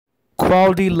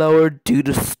quality lowered due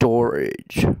to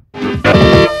storage.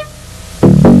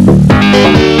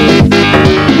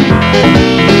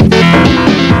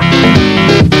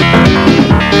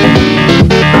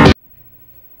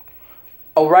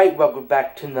 Alright, welcome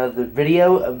back to another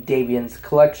video of Davian's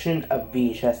collection of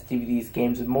VHS, DVDs,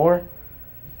 games, and more.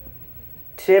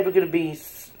 Today we're going to be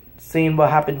seeing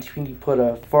what happens when you put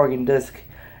a forking disc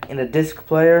in a disc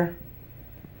player.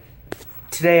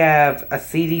 Today I have a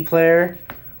CD player,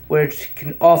 which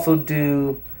can also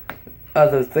do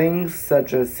other things,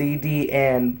 such as CD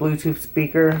and Bluetooth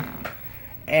speaker.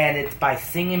 And it's by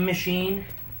Singing Machine.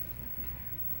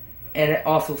 And it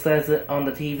also says it on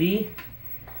the TV.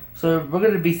 So we're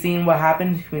going to be seeing what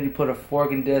happens when you put a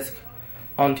forking disc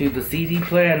onto the CD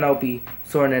player, and I'll be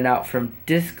sorting it out from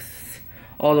discs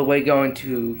all the way going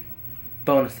to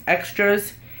bonus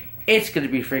extras. It's going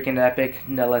to be freaking epic.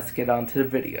 Now let's get on to the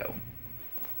video.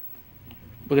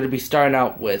 We're going to be starting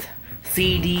out with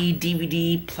CD,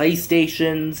 DVD,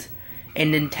 PlayStations,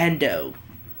 and Nintendo.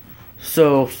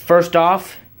 So first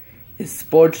off is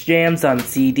Sports Jams on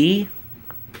CD.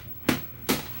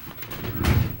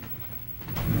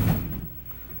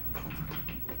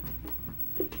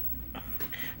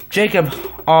 Jacob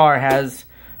R has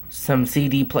some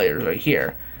CD players right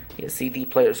here. He has CD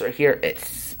players right here,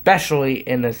 especially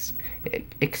in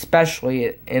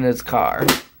his car.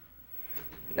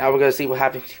 Now we're gonna see what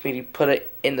happens when you put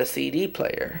it in the CD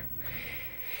player.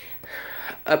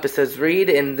 Up it says read,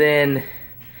 and then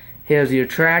here's your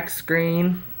track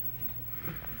screen.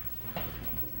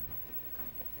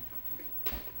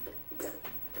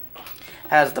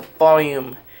 Has the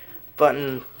volume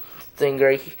button thing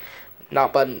right here.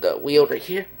 Not button, the wheel right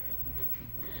here.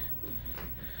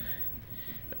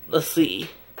 Let's see.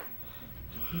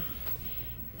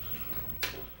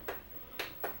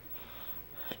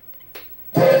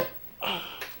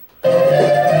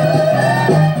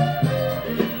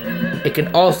 It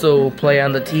can also play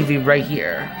on the TV right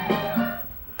here.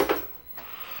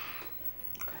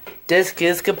 Disc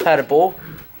is compatible.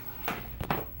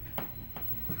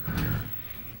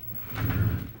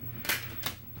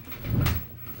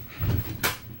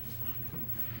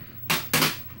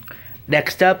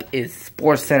 Next up is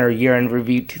SportsCenter Year in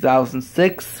Review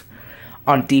 2006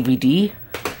 on DVD.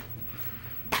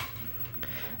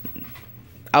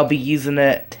 I'll be using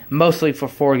it mostly for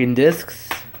forking discs.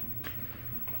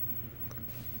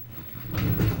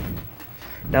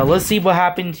 Now let's see what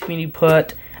happens when you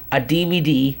put a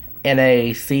DVD in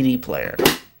a CD player.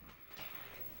 It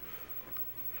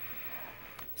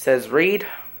says read.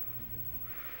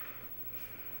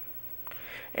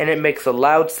 And it makes a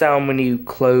loud sound when you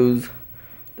close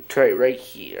the tray right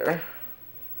here.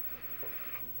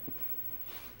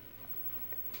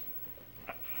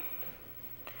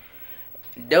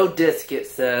 No disc, it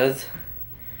says.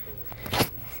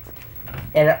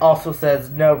 And it also says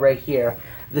no right here.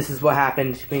 This is what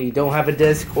happens when you don't have a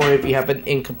disc or if you have an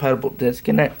incompatible disc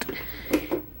in it.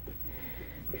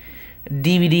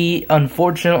 DVD,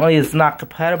 unfortunately, is not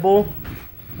compatible.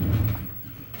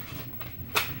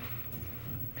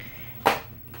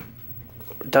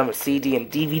 Done with CD and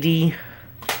DVD.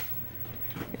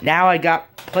 Now I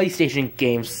got PlayStation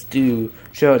games to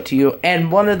show it to you, and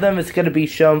one of them is going to be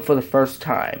shown for the first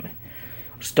time.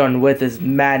 Starting with is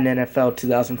Madden NFL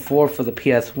 2004 for the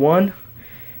PS1.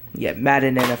 Yeah,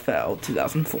 Madden NFL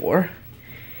 2004.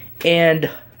 And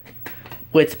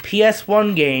with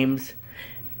PS1 games,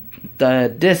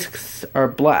 the discs are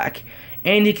black,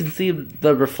 and you can see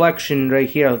the reflection right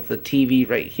here of the TV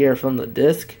right here from the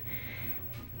disc.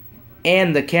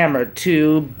 And the camera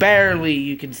too, barely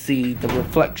you can see the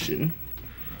reflection.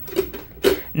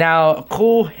 Now, a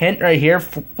cool hint right here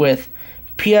with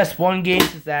PS1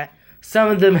 games is that some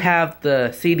of them have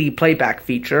the CD playback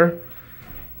feature.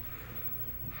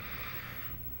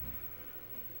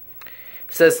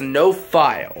 It says no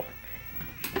file.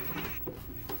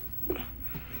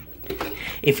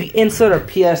 If you insert a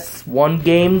PS1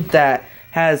 game that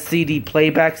has CD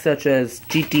playback, such as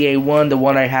GTA 1, the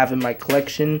one I have in my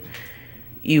collection,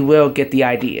 you will get the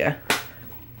idea.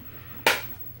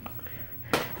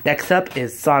 Next up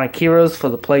is Sonic Heroes for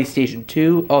the PlayStation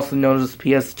 2, also known as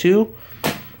PS2.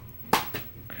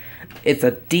 It's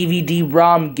a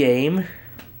DVD-ROM game.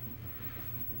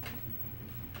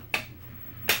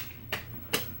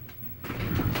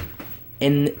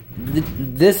 And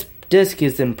this disc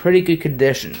is in pretty good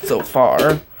condition so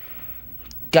far.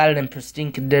 Got it in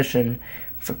pristine condition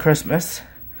for Christmas.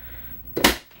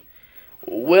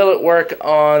 Will it work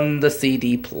on the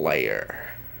CD player?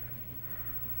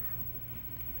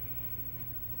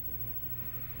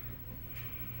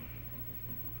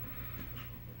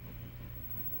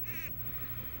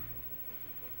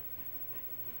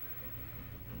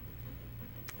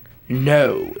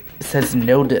 No. It says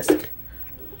no disc.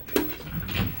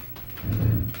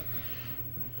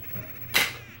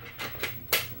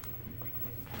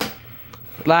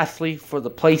 Lastly, for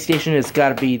the PlayStation, it's got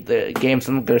to be the games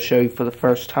I'm going to show you for the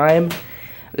first time.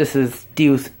 This is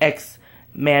Deus Ex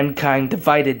Mankind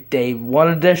Divided Day 1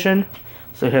 Edition.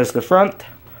 So here's the front,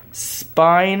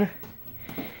 spine,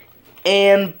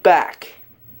 and back.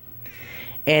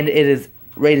 And it is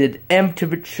rated M to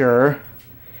mature,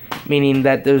 meaning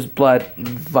that there's blood and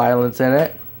violence in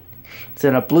it. It's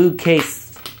in a blue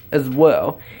case as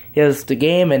well. Here's the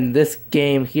game, and this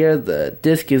game here, the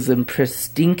disc is in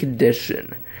pristine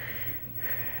condition.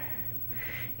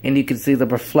 And you can see the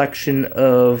reflection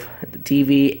of the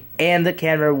TV and the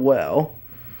camera well.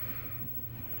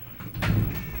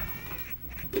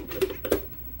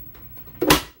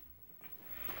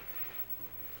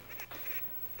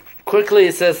 Quickly,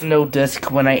 it says no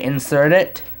disc when I insert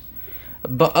it,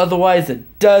 but otherwise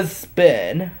it does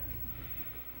spin.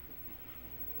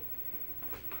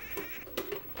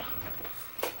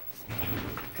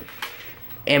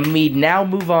 And we now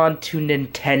move on to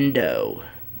Nintendo.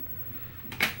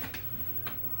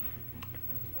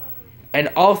 And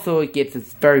also it gets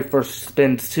its very first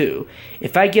spins too.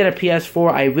 If I get a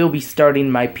PS4, I will be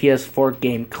starting my PS4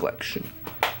 game collection.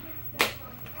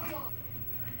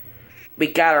 We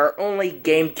got our only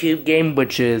GameCube game,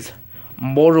 which is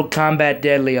Mortal Kombat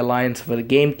Deadly Alliance for the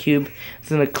GameCube.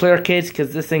 It's in a clear case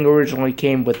because this thing originally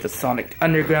came with the Sonic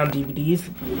Underground DVDs.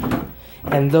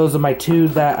 And those are my two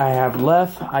that I have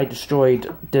left. I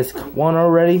destroyed disc 1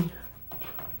 already.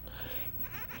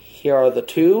 Here are the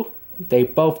two. They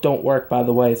both don't work, by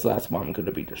the way, so that's why I'm going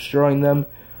to be destroying them.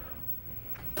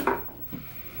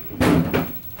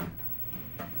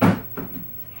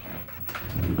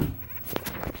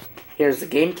 Here's the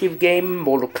GameCube game,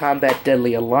 Mortal Kombat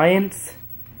Deadly Alliance.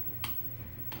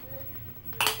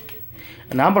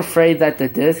 And I'm afraid that the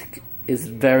disc is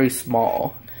very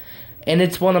small. And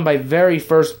it's one of my very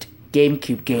first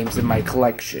GameCube games in my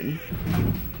collection.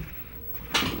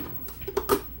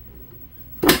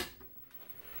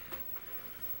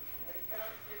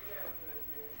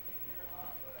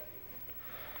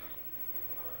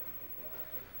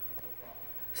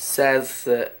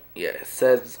 It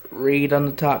says read on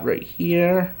the top right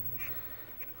here.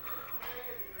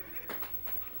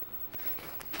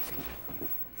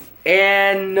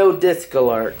 And no disc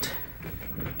alert.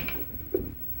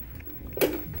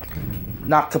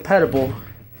 Not compatible.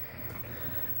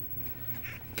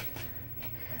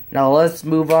 Now let's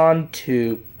move on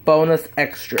to bonus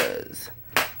extras.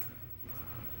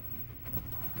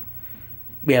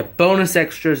 We have bonus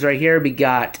extras right here. We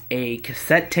got a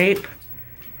cassette tape,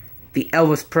 the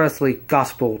Elvis Presley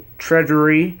Gospel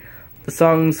Treasury, the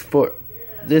songs for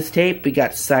this tape. We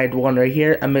got side 1 right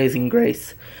here, Amazing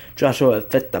Grace, Joshua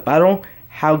Fit the Battle,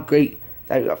 How Great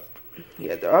That Got,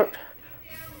 yeah, there are.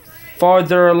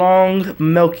 Farther Along,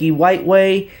 Milky White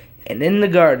Way, and In the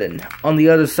Garden. On the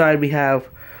other side we have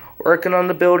Working on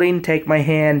the Building, Take My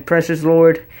Hand, Precious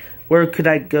Lord, Where Could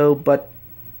I Go But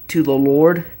to the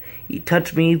Lord, He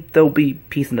Touched Me, There'll Be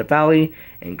Peace in the Valley,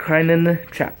 and Crying in the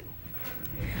Chapel.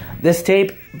 This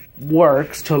tape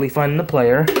works totally fine in the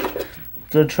player.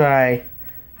 So try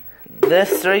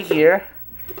this right here.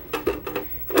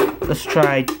 Let's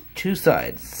try two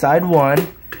sides. Side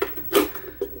 1.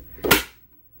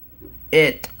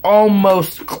 It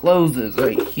almost closes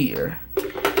right here.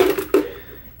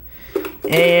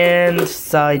 And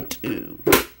side 2.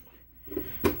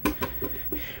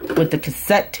 With the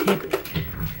cassette tape,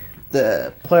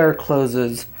 the player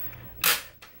closes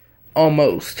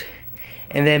almost.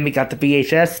 And then we got the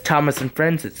VHS, Thomas and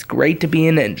Friends, It's Great to Be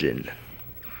an Engine.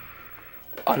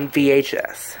 On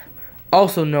VHS.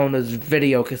 Also known as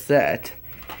video cassette.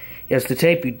 Here's the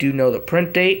tape, you do know the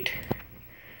print date.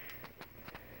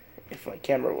 If my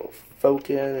camera will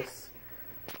focus.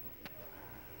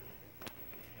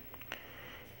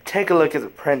 Take a look at the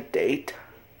print date.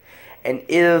 And it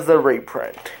is a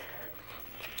reprint.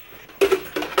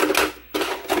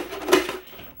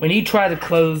 When you try to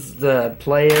close the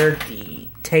player, the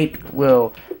tape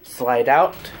will slide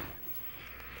out.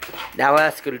 Now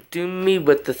that's going to do me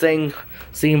with the thing,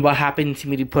 seeing what happened to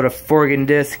me to put a Forgan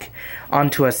disc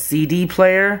onto a CD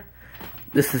player.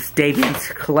 This is Davian's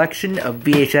collection of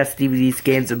VHS, DVDs,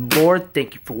 games, and more.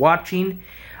 Thank you for watching.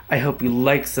 I hope you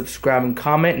like, subscribe, and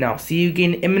comment, and I'll see you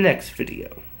again in the next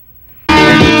video.